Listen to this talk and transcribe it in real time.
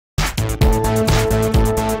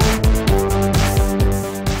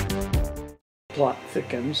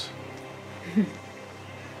thickens.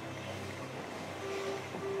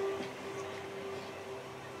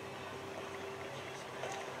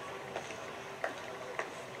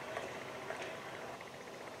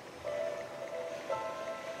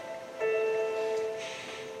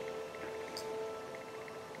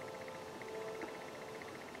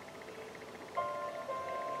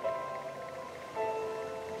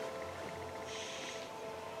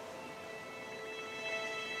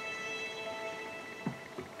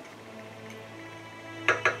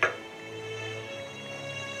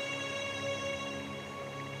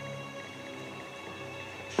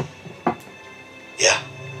 Yeah.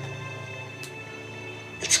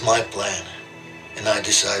 It's my plan, and I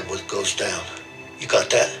decide what goes down. You got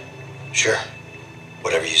that? Sure.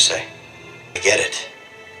 Whatever you say. I get it.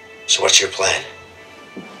 So what's your plan?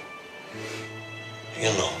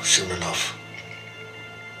 You'll know soon enough.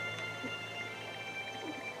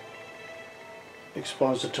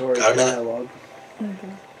 Expository Got a minute? dialogue.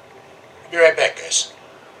 Be right back, guys.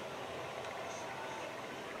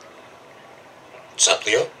 What's up,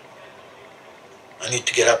 Leo? I need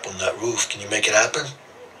to get up on that roof. Can you make it happen?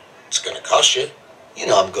 It's gonna cost you. You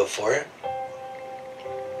know I'm good for it.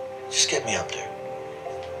 Just get me up there.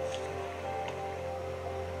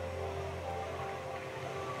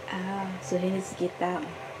 Ah, so he needs to get that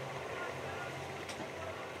one.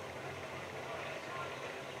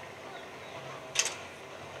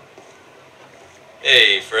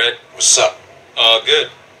 Hey, Fred. What's up? Good.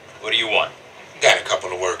 What do you want? Got a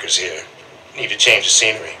couple of workers here. Need to change the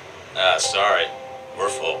scenery. Ah, sorry. We're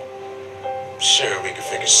full. Sure, we could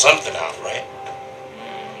figure something out, right?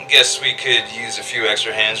 Guess we could use a few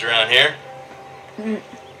extra hands around here.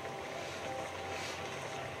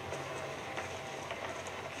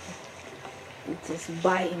 Just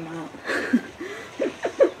bite him out.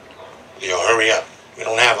 Leo, hurry up. We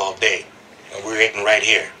don't have all day. And we're eating right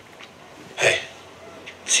here. Hey,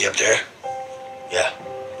 see up there? Yeah,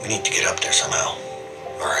 we need to get up there somehow.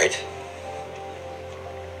 All right?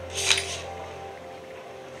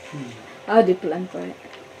 How do you plan for it?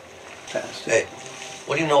 Past it. Hey,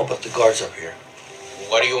 what do you know about the guards up here?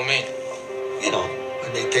 What do you mean? You know,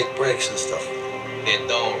 when they take breaks and stuff. They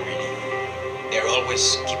don't really. They're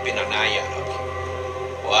always keeping an eye out of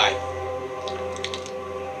you. Why?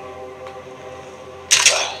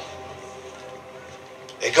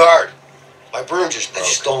 Hey, guard. My broom just broke. I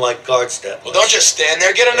just don't like guards that much. Well, don't just stand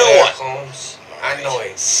there. Get a new Yeah, one. Holmes. I know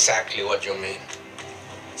exactly what you mean.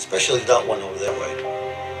 Especially that one over that way.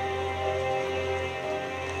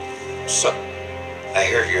 So, I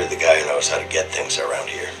hear you're the guy who knows how to get things around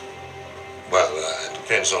here. Well, it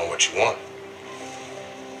depends on what you want.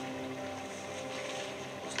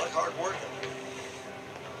 It's like hard work.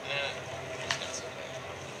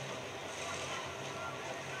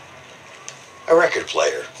 A record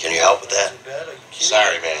player. Can you help with that?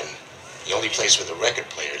 Sorry, man. The only place with a record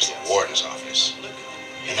player is the warden's office.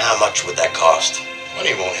 And how much would that cost?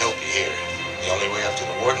 Money won't help you here. The only way up to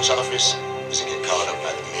the warden's office is to get called up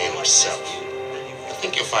by the man himself. I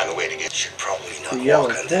think you'll find a way to get. Should probably not The yellow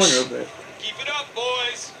walk on this. corner, but Keep it up,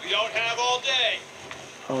 boys. We don't have all day.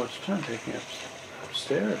 oh, it's trying to take me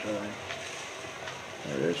upstairs. I think.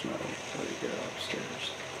 There's no way to get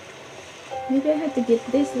upstairs. Maybe I have to get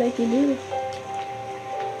this like you do.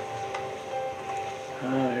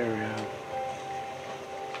 Ah, here we go.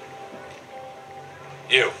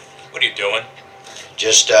 You, what are you doing?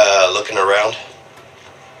 Just looking around.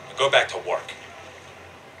 Go back to work.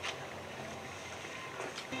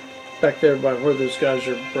 Back there by where those guys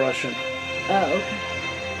are brushing. Oh, okay.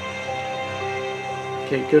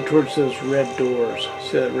 Okay, go towards those red doors.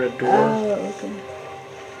 See that red door? Oh, okay.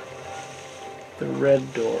 The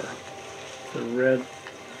red door. The red.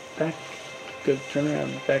 Back. Good. Turn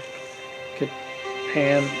around. Back. Good.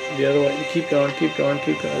 Pan the other way. Keep going. Keep going.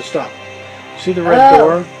 Keep going. Stop. See the red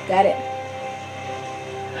door? Got it.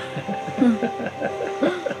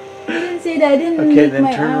 I didn't see that. I didn't Okay, make then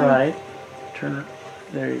my turn arm. right. Turn.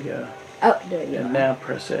 There you go. Oh, there you And go. now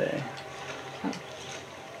press A.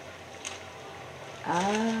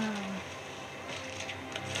 Ah.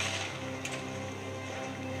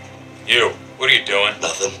 You, what are you doing?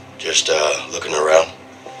 Nothing. Just looking around.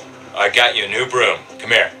 I got you a new broom.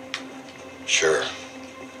 Come here. Sure.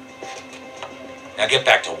 Now get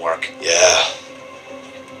back to work. Yeah.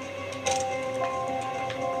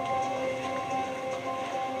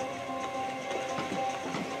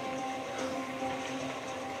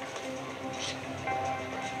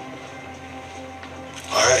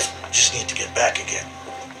 All right. Just need to get back again.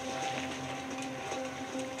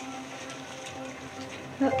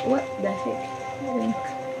 What the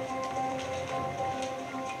heck?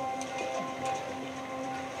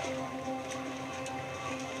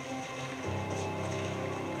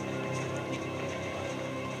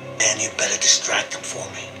 distract them for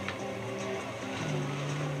me.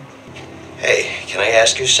 Hey, can I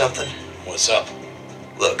ask you something? What's up?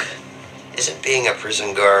 Look, isn't being a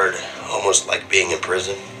prison guard almost like being in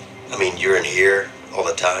prison? I mean, you're in here all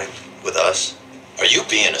the time with us. Are you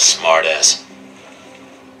being a smartass?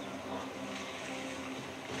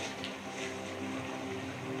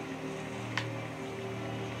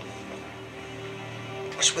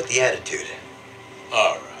 What's with the attitude?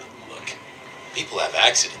 Alright, look. People have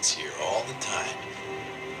accidents here all the time.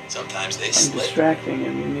 Sometimes they I'm slip. distracting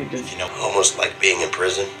him. You need to. If you know. Almost like being in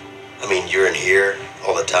prison? I mean, you're in here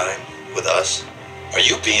all the time with us. Are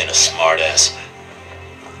you being a smartass?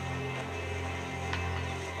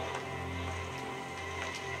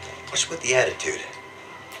 What's with the attitude?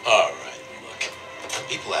 Alright, look.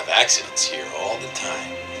 People have accidents here all the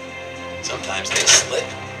time. Sometimes they slip.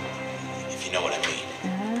 If you know what I mean.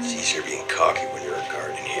 It's easier being cocky when you're a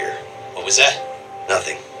guard in here. What was that?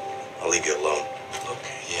 Nothing. I'll leave you alone.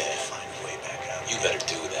 Okay, yeah, find a way back out. You better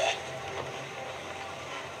do that.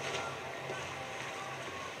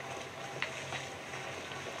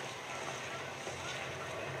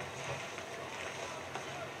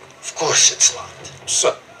 Of course it's locked.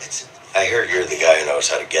 So, I heard you're the guy who knows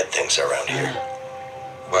how to get things around here.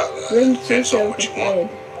 Well, Bring depends on Chico what to you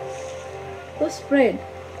want. Fred. Who's Fred?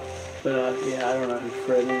 But yeah, I don't know who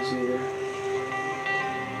Fred is either.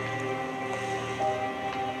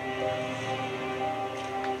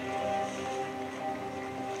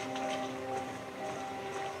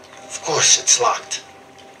 Of course it's locked.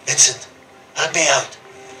 Vincent, let me out.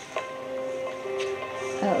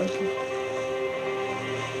 Oh, okay.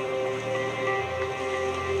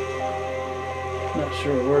 Not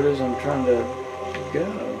sure where it is I'm trying to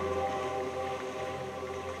go.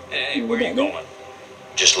 Hey, where you going?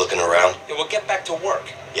 Just looking around? Yeah, well, get back to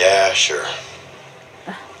work. Yeah, sure.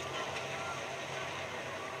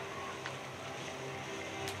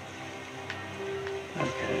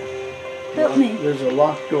 Okay. Help me. There's a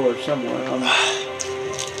locked door somewhere.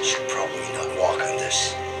 Should probably not walk on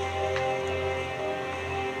this.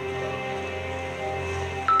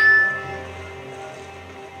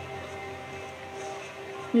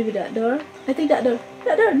 Maybe that door. I think that door.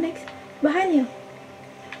 That door next. Behind you.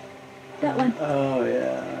 That one. Oh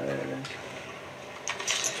yeah, there it is.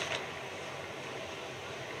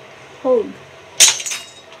 Hold.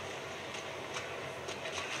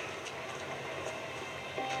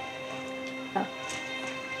 Oh.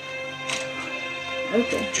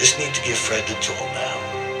 Okay. Just need to give Fred the tool now.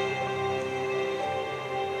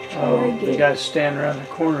 Oh, I the get guy's standing around the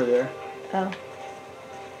corner there. Oh.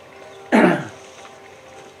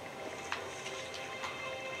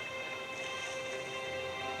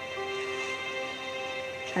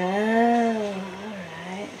 Oh,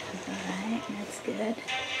 alright. Alright, that's good.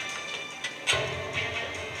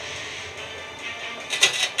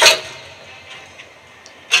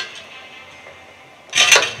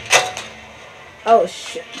 Oh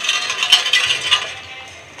shit.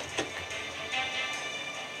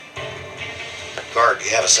 Guard, do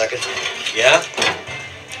you have a second? Yeah?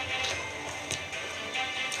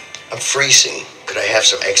 I'm freezing. Could I have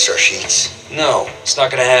some extra sheets? No, it's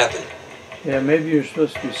not gonna happen. Yeah, maybe you're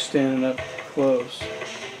supposed to be standing up close,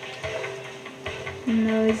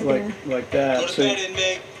 No, it's like gonna. like that. So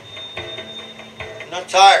inmate. I'm not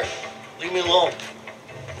tired. Leave me alone.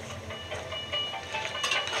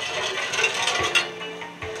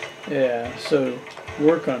 yeah, so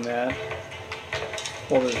work on that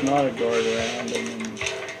while there's not a guard around, and then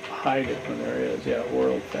hide it when there is. Yeah,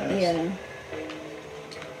 world fast. Yeah.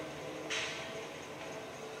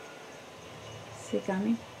 Is he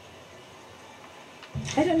coming?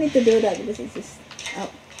 I don't need to do that because it's just. Oh.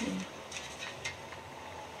 Yeah.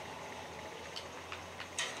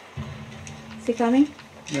 Is he coming?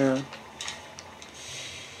 No.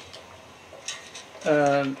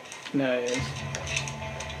 No, he is.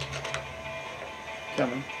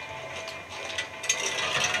 Coming.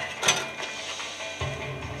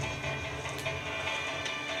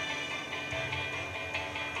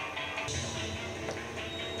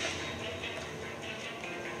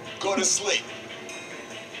 Go to sleep.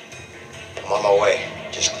 I'm on my way.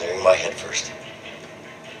 Just clearing my head first.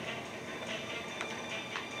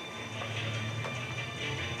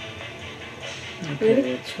 Okay, Ready?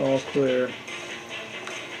 it's all clear.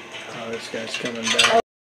 Oh, this guy's coming back.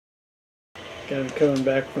 Got him coming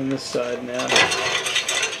back from this side now.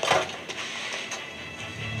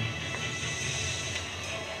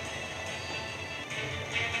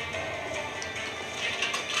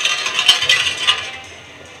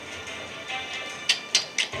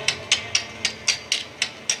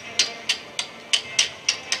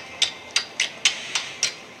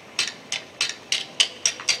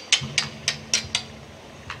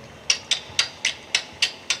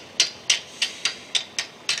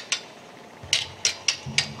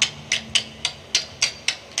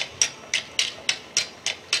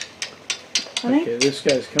 this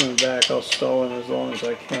guy's coming back. I'll stall him as long as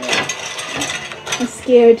I can. I'm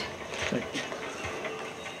scared.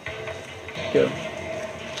 Go.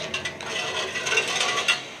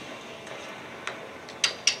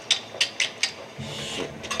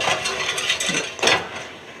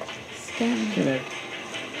 Scan. Connect.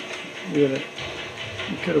 You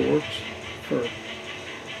could have worked for.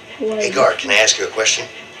 Hey, guard, can I ask you a question?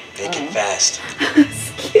 Make it fast. I'm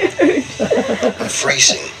scared. I'm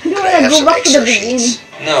freezing. I Could don't I want to have go some back to the extra beginning. sheets?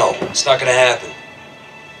 No, it's not gonna happen.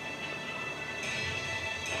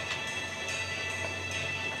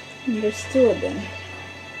 There's two of them,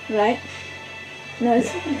 right? No,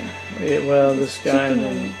 it's Yeah, well, this guy and chicken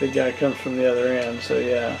then one. the guy comes from the other end, so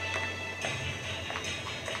yeah.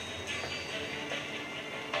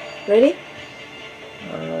 Ready?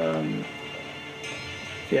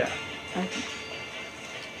 Yeah. Okay.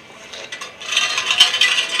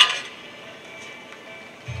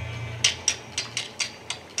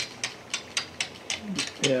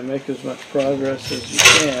 Yeah, make as much progress as you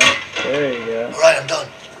can. There you go. All right, I'm done.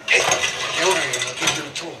 Hey, get over here and I'll give you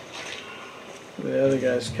the tool. The other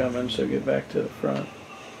guy's coming, so get back to the front.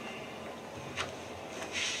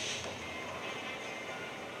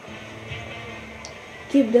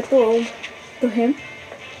 Give the tool to him.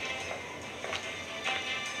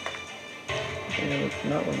 Yeah, but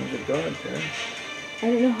not when there's a guard there. I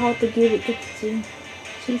don't know how to give it to Jim.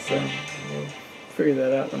 She So said. we'll figure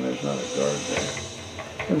that out when there's not a guard there.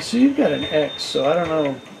 And so you've got an X, so I don't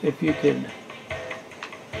know if you could.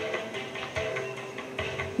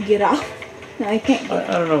 Get out. No, I can't get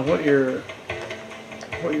I don't know what your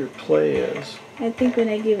play is. I think when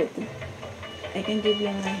I give it to, I can give you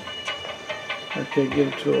my, Okay, give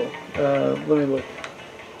it to her. Let me look.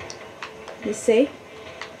 you say?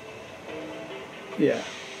 Yeah.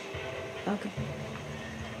 Okay.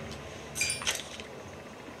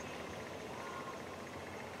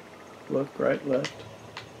 Look, right, left.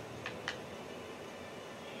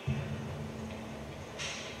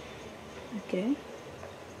 Okay.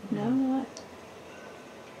 Now what?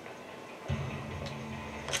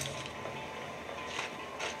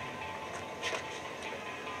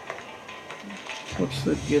 What's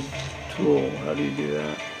the give tool? How do you do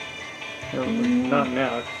that? No, not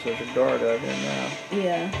now, because there's a guard out here now.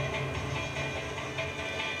 Yeah.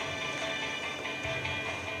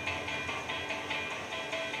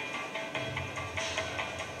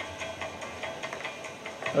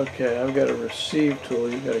 Okay, I've got a receive tool,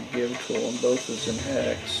 you've got a give tool, and both is in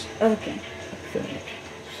X, Okay. I think.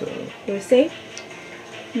 So, You're safe?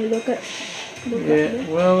 You look at yeah,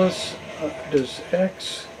 there. well, let's, does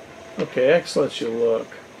X, okay, X lets you look.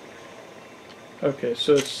 Okay,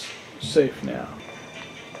 so it's safe now.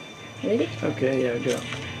 Ready? Okay, yeah, go.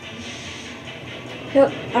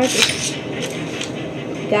 Look, artist.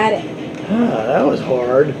 Got it. Ah, that was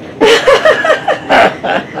hard.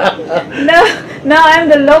 No, I'm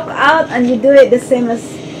the lockout and you do it the same as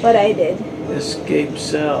what I did. Escape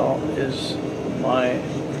cell is my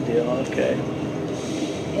deal, okay.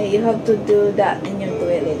 Yeah, you have to do that in your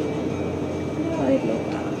toilet. Oh, it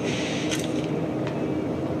looked out.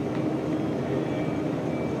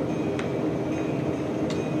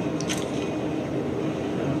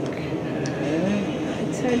 Okay.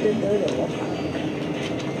 It's hard to do the lockout.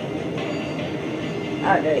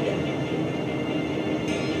 Oh, there you go.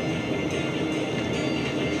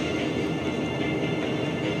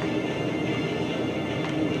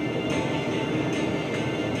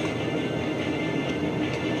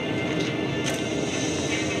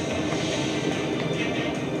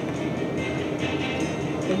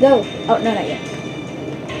 Go! Oh, no, not yet.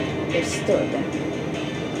 There's two of them.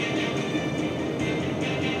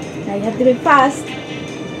 Now you have to be fast.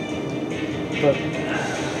 But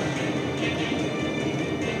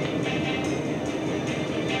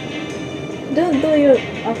Don't do your...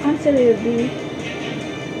 I'll cancel your B.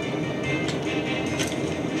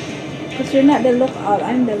 Because you're not the lookout.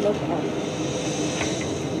 I'm the lookout.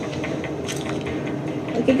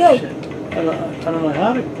 Okay, go. shit, I don't know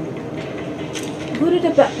how to Go to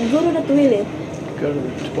the toilet. go to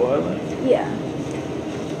the toilet. Yeah.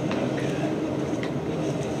 Okay.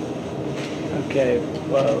 Okay,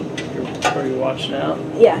 well, are you watching out?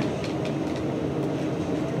 Yeah.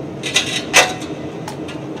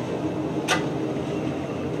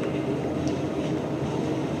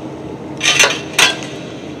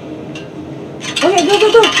 Okay,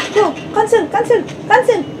 go.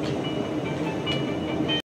 Cancel.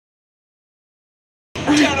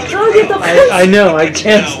 Told you to cancel. I know, I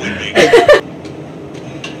can't.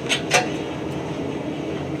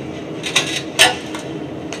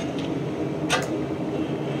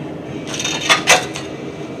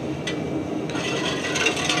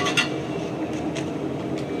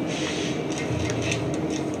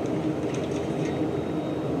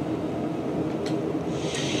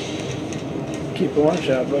 Keep a watch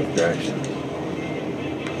out both directions.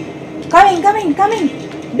 Coming, coming, coming.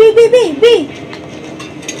 B, B, B, B.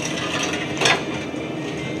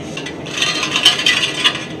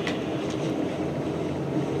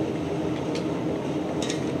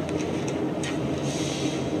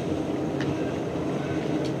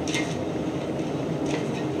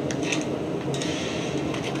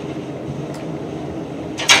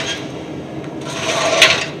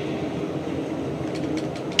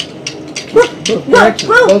 Both directions.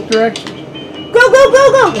 go. Both directions. Go, go,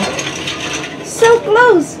 go, go. So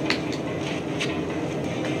close.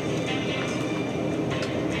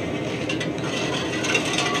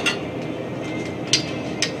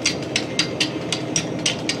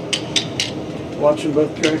 Watching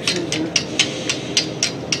both directions. Huh?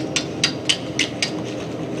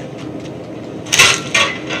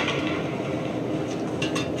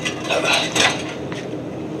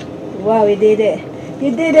 Wow, you did it.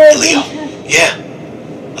 You did it. Leo. Yeah.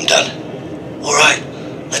 I'm done. All right.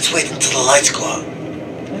 Let's wait until the lights go out.